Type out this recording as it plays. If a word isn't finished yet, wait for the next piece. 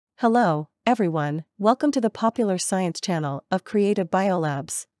Hello, everyone, welcome to the popular science channel of Creative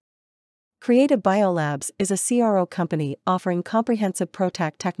Biolabs. Creative Biolabs is a CRO company offering comprehensive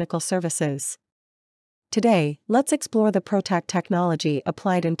PROTAC technical services. Today, let's explore the PROTAC technology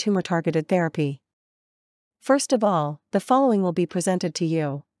applied in tumor-targeted therapy. First of all, the following will be presented to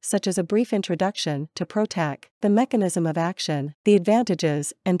you, such as a brief introduction to PROTAC, the mechanism of action, the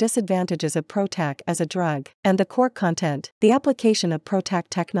advantages and disadvantages of PROTAC as a drug, and the core content, the application of PROTAC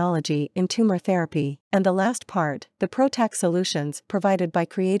technology in tumor therapy, and the last part, the PROTAC solutions provided by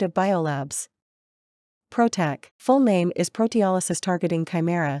Creative Biolabs. PROTAC, full name is Proteolysis-targeting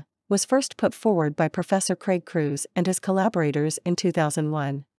chimera, was first put forward by Professor Craig Crews and his collaborators in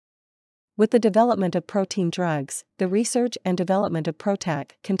 2001. With the development of protein drugs, the research and development of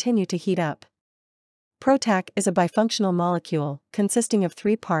PROTAC continue to heat up. PROTAC is a bifunctional molecule consisting of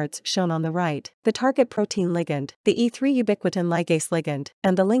three parts shown on the right: the target protein ligand, the E3 ubiquitin ligase ligand,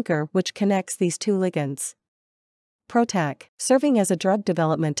 and the linker which connects these two ligands. PROTAC, serving as a drug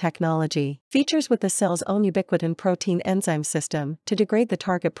development technology, features with the cell's own ubiquitin protein enzyme system to degrade the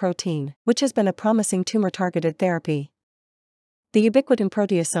target protein, which has been a promising tumor-targeted therapy. The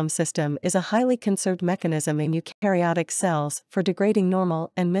ubiquitin-proteasome system is a highly conserved mechanism in eukaryotic cells for degrading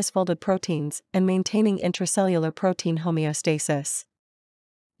normal and misfolded proteins and maintaining intracellular protein homeostasis.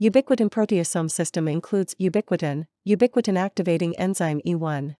 Ubiquitin-proteasome system includes ubiquitin, ubiquitin-activating enzyme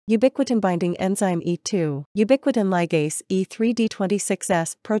E1, ubiquitin-binding enzyme E2, ubiquitin ligase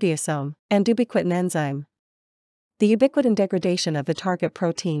E3D26S proteasome, and ubiquitin enzyme. The ubiquitin degradation of the target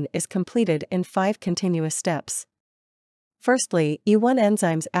protein is completed in 5 continuous steps. Firstly, E1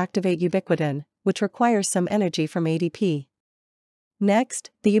 enzymes activate ubiquitin, which requires some energy from ADP.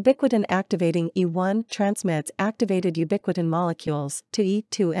 Next, the ubiquitin activating E1 transmits activated ubiquitin molecules to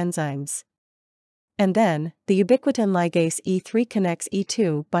E2 enzymes. And then, the ubiquitin ligase E3 connects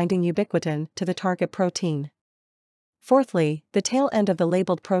E2 binding ubiquitin to the target protein. Fourthly, the tail end of the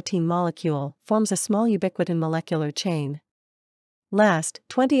labeled protein molecule forms a small ubiquitin molecular chain. Last,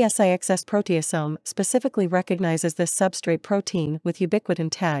 20-SIXS proteasome specifically recognizes this substrate protein with ubiquitin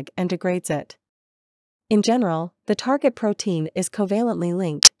tag and degrades it. In general, the target protein is covalently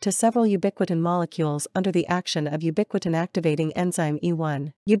linked to several ubiquitin molecules under the action of ubiquitin-activating enzyme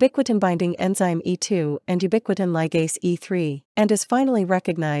E1, ubiquitin-binding enzyme E2, and ubiquitin ligase E3, and is finally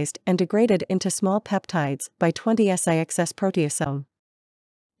recognized and degraded into small peptides by 20-SIXS proteasome.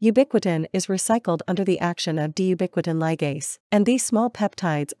 Ubiquitin is recycled under the action of D-ubiquitin ligase, and these small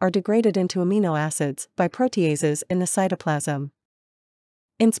peptides are degraded into amino acids by proteases in the cytoplasm.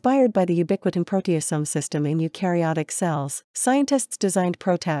 Inspired by the ubiquitin-proteasome system in eukaryotic cells, scientists designed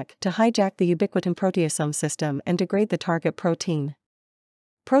PROTAC to hijack the ubiquitin-proteasome system and degrade the target protein.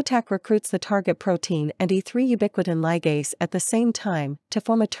 PROTAC recruits the target protein and E3 ubiquitin ligase at the same time to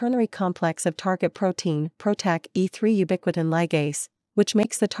form a ternary complex of target protein, PROTAC E3 ubiquitin ligase, which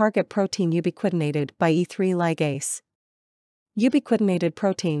makes the target protein ubiquitinated by E3 ligase. Ubiquitinated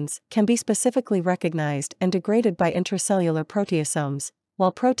proteins can be specifically recognized and degraded by intracellular proteasomes,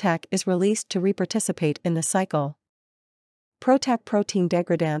 while PROTAC is released to reparticipate in the cycle. PROTAC protein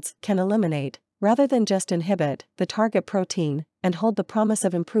degradants can eliminate, rather than just inhibit, the target protein and hold the promise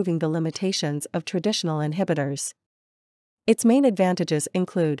of improving the limitations of traditional inhibitors. Its main advantages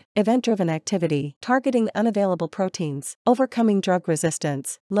include event-driven activity, targeting unavailable proteins, overcoming drug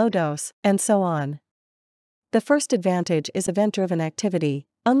resistance, low dose, and so on. The first advantage is event-driven activity.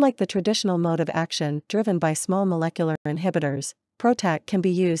 Unlike the traditional mode of action driven by small molecular inhibitors, PROTAC can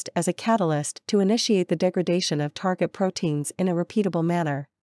be used as a catalyst to initiate the degradation of target proteins in a repeatable manner.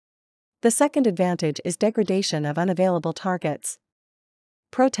 The second advantage is degradation of unavailable targets.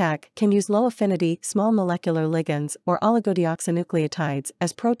 PROTAC can use low-affinity small molecular ligands or oligodeoxynucleotides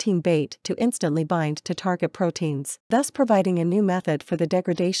as protein bait to instantly bind to target proteins, thus providing a new method for the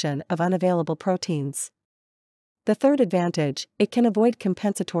degradation of unavailable proteins. The third advantage, it can avoid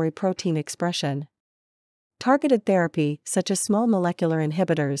compensatory protein expression. Targeted therapy, such as small molecular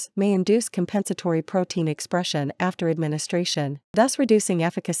inhibitors, may induce compensatory protein expression after administration, thus reducing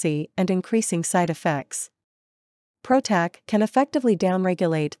efficacy and increasing side effects. PROTAC can effectively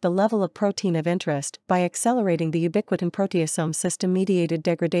downregulate the level of protein of interest by accelerating the ubiquitin-proteasome system-mediated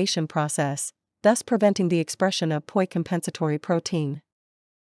degradation process, thus preventing the expression of POI compensatory protein.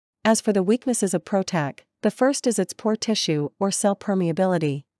 As for the weaknesses of PROTAC, the first is its poor tissue or cell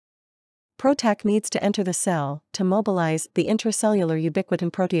permeability. PROTAC needs to enter the cell to mobilize the intracellular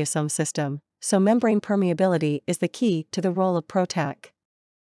ubiquitin-proteasome system, so membrane permeability is the key to the role of PROTAC.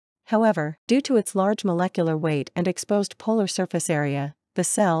 However, due to its large molecular weight and exposed polar surface area, the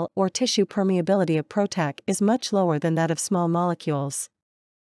cell or tissue permeability of PROTAC is much lower than that of small molecules.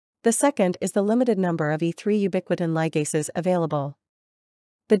 The second is the limited number of E3 ubiquitin ligases available.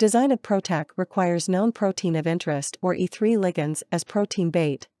 The design of PROTAC requires known protein of interest or E3 ligands as protein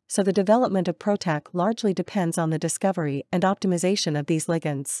bait, so the development of PROTAC largely depends on the discovery and optimization of these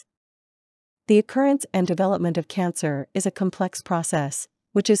ligands. The occurrence and development of cancer is a complex process,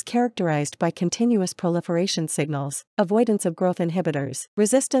 which is characterized by continuous proliferation signals, avoidance of growth inhibitors,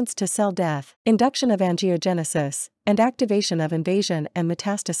 resistance to cell death, induction of angiogenesis, and activation of invasion and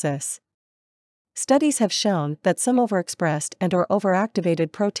metastasis. Studies have shown that some overexpressed and/or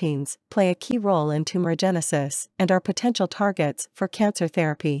overactivated proteins play a key role in tumorigenesis and are potential targets for cancer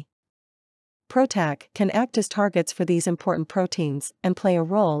therapy. PROTAC can act as targets for these important proteins and play a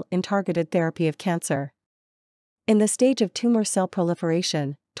role in targeted therapy of cancer. In the stage of tumor cell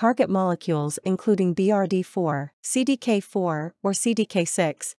proliferation, target molecules including BRD4, CDK4 or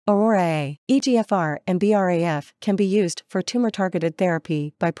CDK6, Aurora A, EGFR and BRAF can be used for tumor-targeted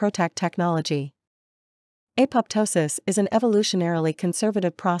therapy by PROTAC technology. Apoptosis is an evolutionarily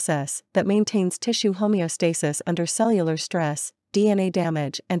conservative process that maintains tissue homeostasis under cellular stress, DNA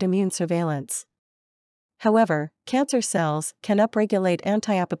damage and immune surveillance. However, cancer cells can upregulate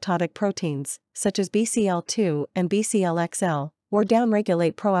anti-apoptotic proteins, such as BCL2 and BCLXL, or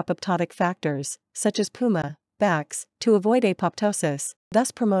downregulate pro-apoptotic factors, such as PUMA, BAX, to avoid apoptosis,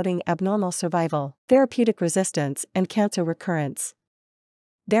 thus promoting abnormal survival, therapeutic resistance and cancer recurrence.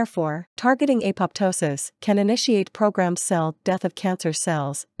 Therefore, targeting apoptosis can initiate programmed cell death of cancer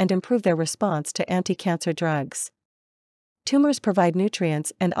cells and improve their response to anti-cancer drugs. Tumors provide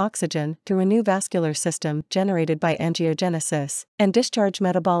nutrients and oxygen through a new vascular system generated by angiogenesis, and discharge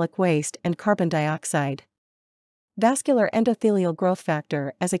metabolic waste and carbon dioxide. Vascular endothelial growth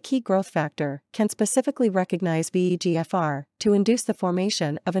factor as a key growth factor can specifically recognize VEGFR to induce the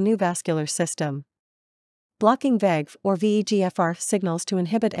formation of a new vascular system. Blocking VEGF or VEGFR signals to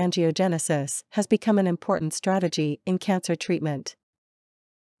inhibit angiogenesis has become an important strategy in cancer treatment.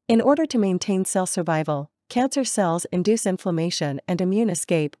 In order to maintain cell survival, cancer cells induce inflammation and immune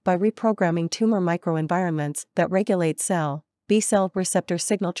escape by reprogramming tumor microenvironments that regulate cell, B-cell receptor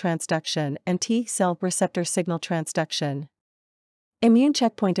signal transduction and T-cell receptor signal transduction. Immune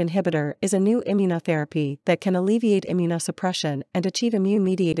checkpoint inhibitor is a new immunotherapy that can alleviate immunosuppression and achieve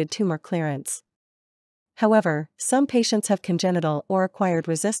immune-mediated tumor clearance. However, some patients have congenital or acquired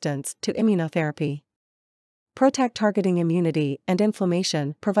resistance to immunotherapy. PROTAC targeting immunity and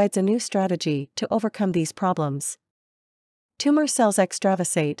inflammation provides a new strategy to overcome these problems. Tumor cells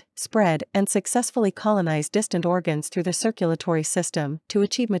extravasate, spread, and successfully colonize distant organs through the circulatory system to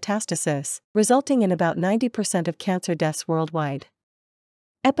achieve metastasis, resulting in about 90% of cancer deaths worldwide.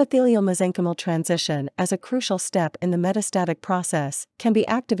 Epithelial mesenchymal transition, as a crucial step in the metastatic process, can be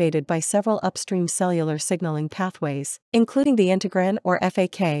activated by several upstream cellular signaling pathways, including the integrin or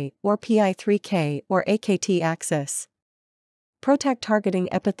FAK, or PI3K or AKT axis. PROTAC targeting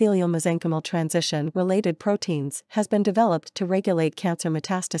epithelial mesenchymal transition-related proteins has been developed to regulate cancer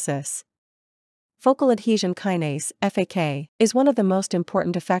metastasis. Focal adhesion kinase, FAK, is one of the most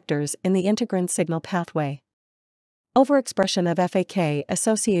important effectors in the integrin signal pathway. Overexpression of FAK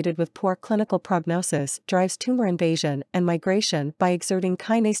associated with poor clinical prognosis drives tumor invasion and migration by exerting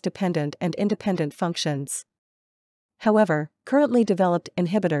kinase-dependent and independent functions. However, currently developed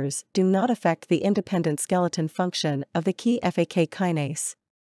inhibitors do not affect the independent skeleton function of the key FAK kinase.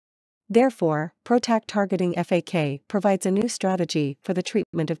 Therefore, PROTAC targeting FAK provides a new strategy for the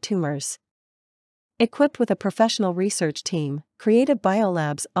treatment of tumors. Equipped with a professional research team, Creative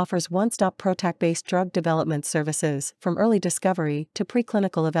Biolabs offers one-stop PROTAC-based drug development services from early discovery to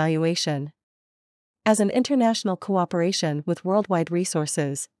preclinical evaluation. As an international cooperation with worldwide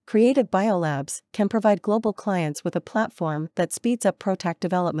resources, Creative Biolabs can provide global clients with a platform that speeds up PROTAC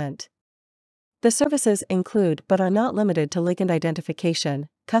development. The services include but are not limited to ligand identification,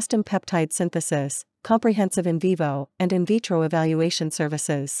 custom peptide synthesis, comprehensive in vivo and in vitro evaluation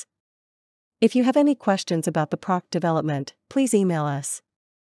services. If you have any questions about the PROC development, please email us.